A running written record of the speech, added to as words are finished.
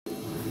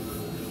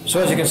So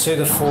as you can see,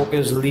 the fork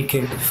is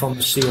leaking from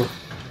the seal.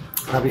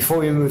 Now before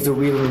we remove the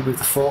wheel and remove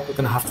the fork, we're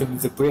going to have to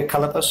remove the brake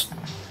calipers.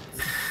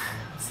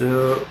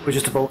 So we're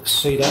just about to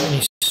see that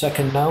any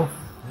second now.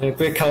 The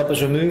brake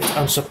calipers removed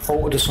and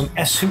supported with some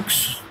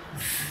S-hooks,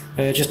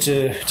 just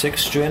to take a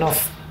strain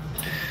off.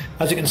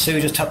 As you can see,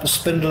 we just tapped the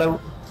spindle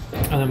out,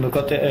 and then we've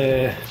got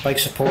the bike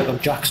support on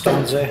jack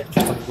stands there,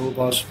 just on the roll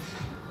bars.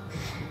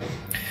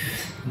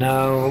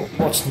 Now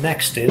what's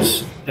next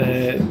is,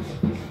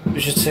 we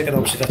should take it,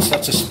 obviously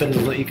that's a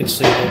spindle that you can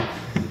see there,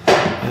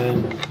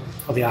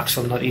 or the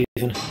axle not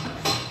even.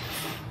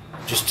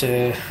 Just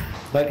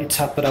lightly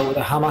tap it out with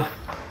a hammer.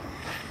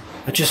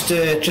 Just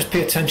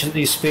pay attention to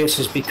these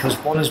spaces, because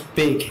one is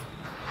big,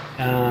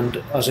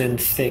 and as in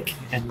thick,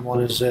 and one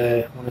is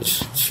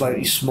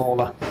slightly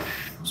smaller.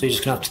 So you're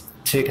just gonna have to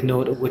take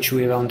note of which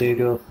way around they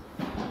go.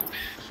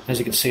 As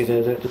you can see,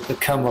 the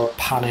camera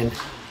panning.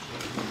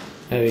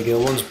 There we go.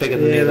 One's bigger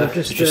than the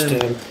other.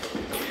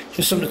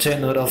 Just something to take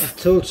note of. I've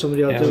told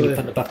somebody I'll do it.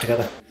 Put it back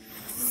together.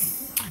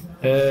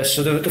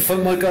 So the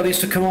front mudguard needs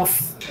to come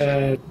off,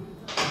 and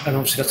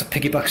obviously that's a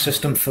piggyback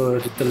system for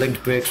the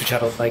linked brakes, which I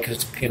don't like because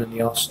it's a pain in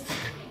the arse,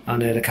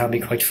 and they can be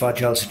quite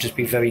fragile. So just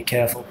be very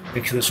careful.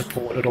 Make sure they're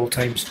supported at all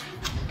times.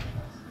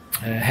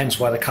 Hence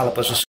why the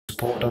calipers are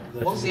supported on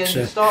the. Once the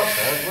engine starts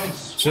there,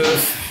 so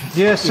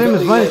yeah, same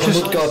as mine. The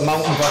mudguard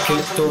mountain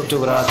bracket. Don't do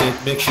what I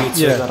did. Make sure you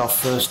take that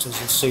off first, as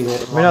you see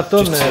that. I mean, I've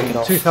done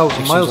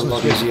 2,000 miles in the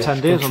space of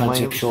 10 days on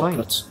mine. It's fine.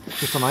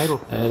 Just on idle.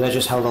 They're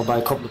just held on by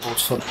a couple of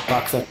bolts front and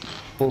back that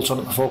bolts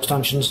onto the fork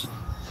stanchions.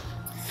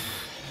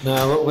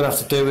 Now what we're going to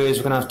have to do is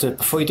we're going to have to,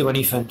 before you do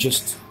anything,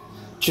 just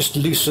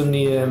loosen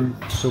the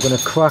so we're going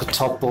to crack the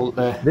top bolt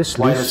there. This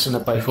while it's in the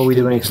bike. before we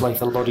do makes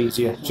anything. life a lot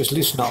easier. Just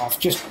loosen it off.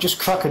 Just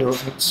crack it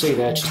open. You can see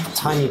there, just a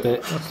tiny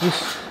bit. What's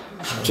this?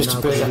 Just to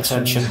break that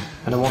tension,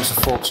 and then once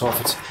the fork's off,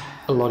 it's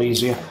a lot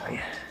easier.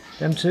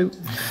 Them two.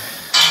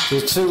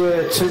 There's two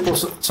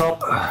bolts at the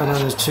top, and then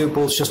there's two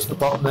bolts just at the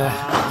bottom there.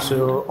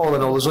 So all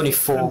in all, there's only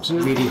four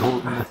really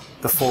holding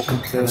the fork in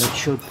place. It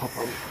should pop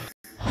out.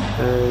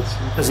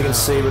 As you can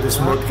see with this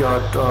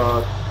mudguard,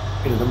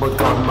 the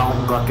mudguard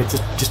mountain bracket,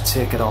 just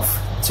take it off.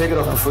 Take it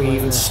off before you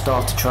even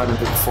start to try and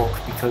big fork,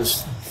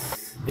 because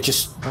it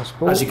just,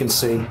 as you can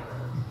see,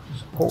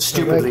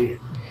 stupidly,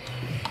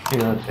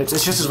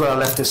 it's just as well I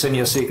left this in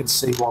here so you can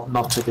see what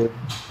not to do.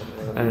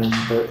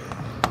 But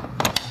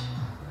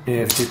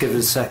yeah, if you just give it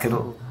a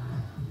second,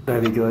 there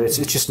we go. It's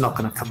just not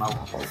going to come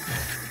out.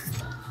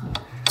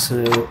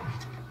 So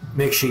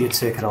make sure you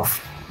take it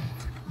off.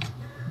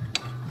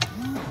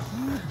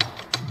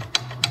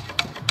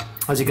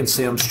 As you can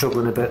see, I'm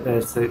struggling a bit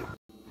there. So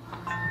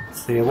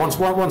yeah,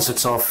 once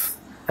it's off,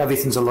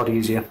 everything's a lot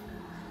easier.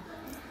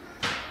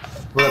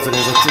 Whatever it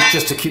is,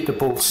 just to keep the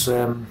bolts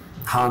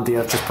handy,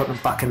 I've just put them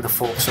back in the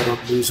fork so I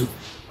don't lose them.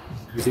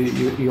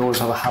 You always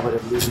have a habit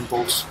of losing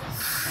bolts.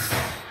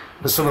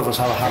 And some of us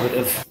have a habit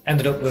of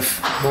ended up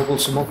with more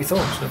bolts than what we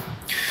thought.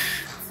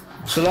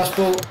 So last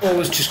bolt,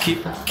 always just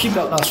keep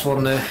that last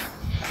one there.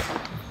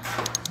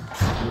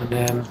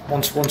 And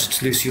once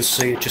it's loose, you'll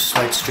see it just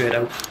slides straight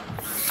out.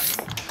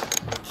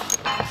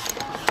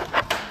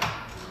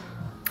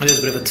 It is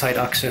a bit of a tight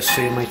access,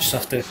 so you might just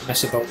have to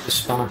mess about with the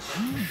spanner.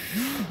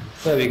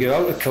 There we go,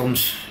 out it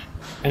comes.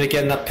 And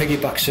again, that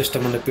piggyback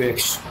system on the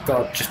brakes,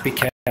 God, just be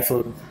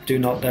careful. Do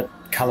not let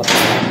calipers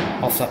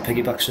off that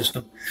piggyback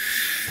system.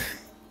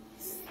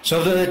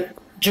 So I've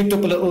jigged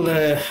up a little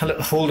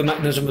holder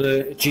mechanism with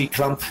a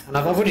G-clamp, and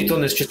I've already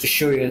done this just to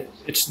show you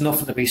it's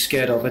nothing to be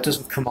scared of. It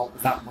doesn't come out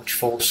with that much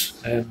force.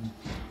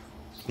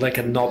 Like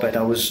a knobhead,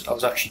 I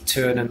was actually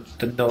turning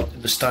the knob,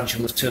 and the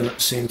stanchion was turning at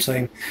the same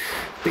time.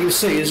 But you'll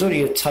see, there's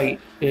only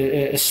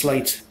a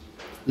slight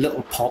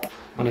little pop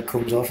when it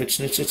comes off. It's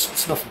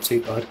nothing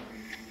too bad.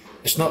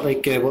 It's not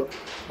like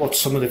what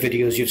some of the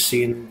videos you've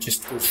seen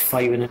just goes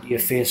firing into your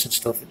face and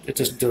stuff. It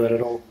doesn't do that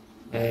at all.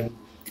 Yeah,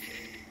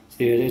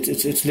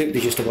 it's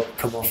literally just about to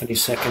come off any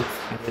second,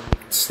 and then you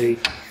can see.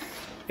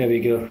 There we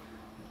go.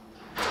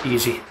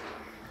 Easy.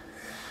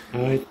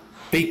 All right.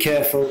 Be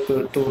careful,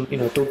 but don't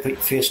put your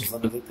face in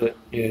front of it. But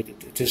yeah,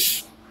 it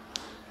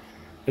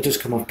does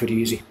come off pretty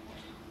easy.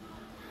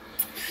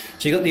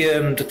 So you got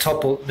the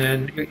top bolt, and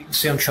then you can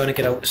see I'm trying to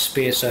get out the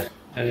spacer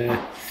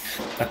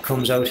that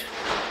comes out.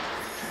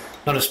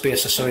 Not a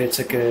spacer, sorry. It's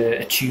like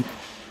a tube.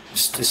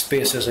 The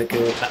spacer's like a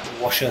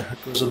metal washer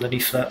that goes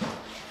underneath that.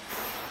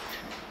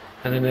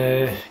 And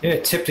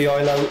then tip the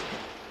oil out,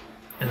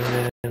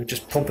 and then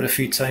just pump it a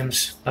few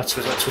times. That's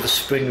where the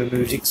spring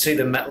removes. You can see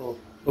the metal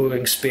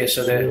O-ring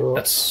spacer there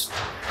that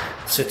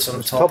sits on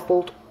the top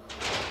bolt,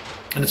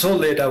 and it's all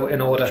laid out in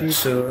order.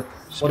 So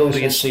what order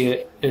you see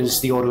it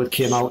is the order it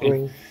came out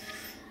in.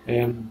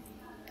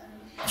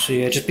 So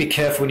yeah, just be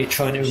careful when you're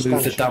trying to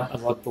remove the damper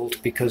rod bolt,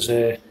 because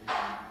that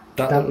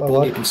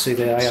bolt you can see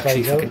there, I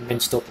actually fucking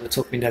minced up, and it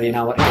took me nearly an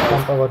hour to get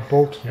damper rod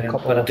bolt.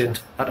 But I did.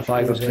 I had to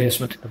buy a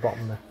replacement. The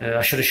bottom there.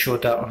 I should have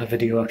showed that on the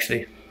video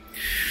actually.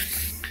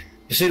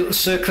 You see a little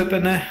circlip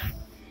in there?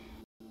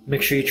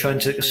 Make sure you try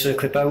and take the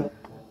circlip out.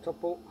 Top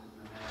bolt.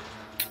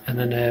 And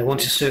then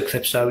once your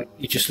circlip's out,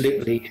 you just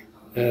literally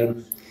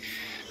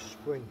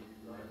Spring.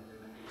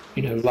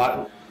 You know,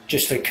 like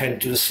just to kind of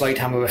do the slide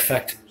hammer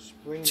effect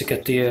to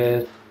get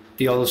the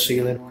oil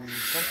seal in.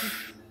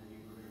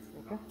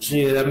 So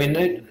yeah, I mean,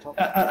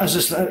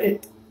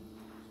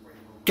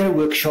 get a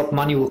workshop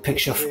manual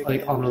picture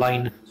like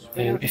online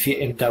if you're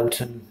in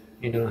doubt, and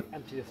you know.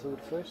 Empty the fluid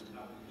first.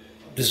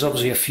 There's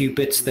obviously a few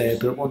bits there,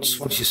 but once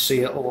you see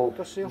it all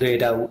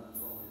laid out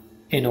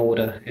in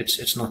order,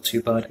 it's not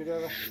too bad.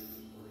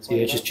 So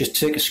yeah, just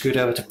take a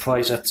screwdriver to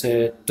prise that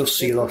dust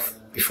seal off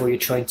before you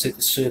try and take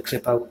the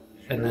circlip out,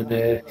 and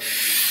then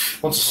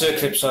once the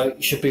circlip's out,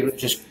 you should be able to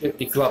just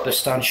grab the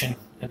stanchion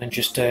and then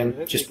just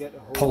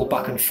pull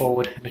back and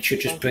forward, and it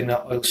should just bring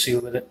that oil seal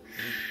with it.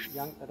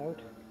 Yank that out.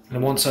 And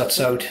then once that's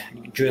out,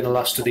 you can drain the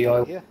last of the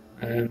oil.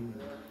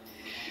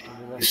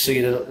 You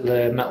see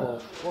the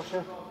metal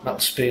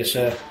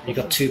spacer. You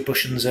got 2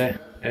 bushings there.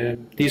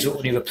 These were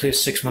only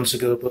replaced 6 months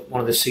ago, but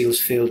one of the seals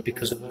failed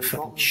because of a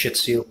fucking shit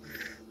seal.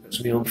 It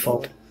was my own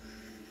fault.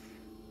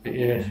 But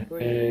yeah,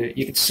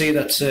 you can see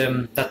that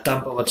that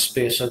damper rod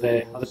spacer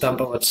there, or the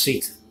damper rod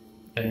seat.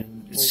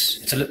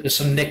 There's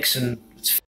some nicks and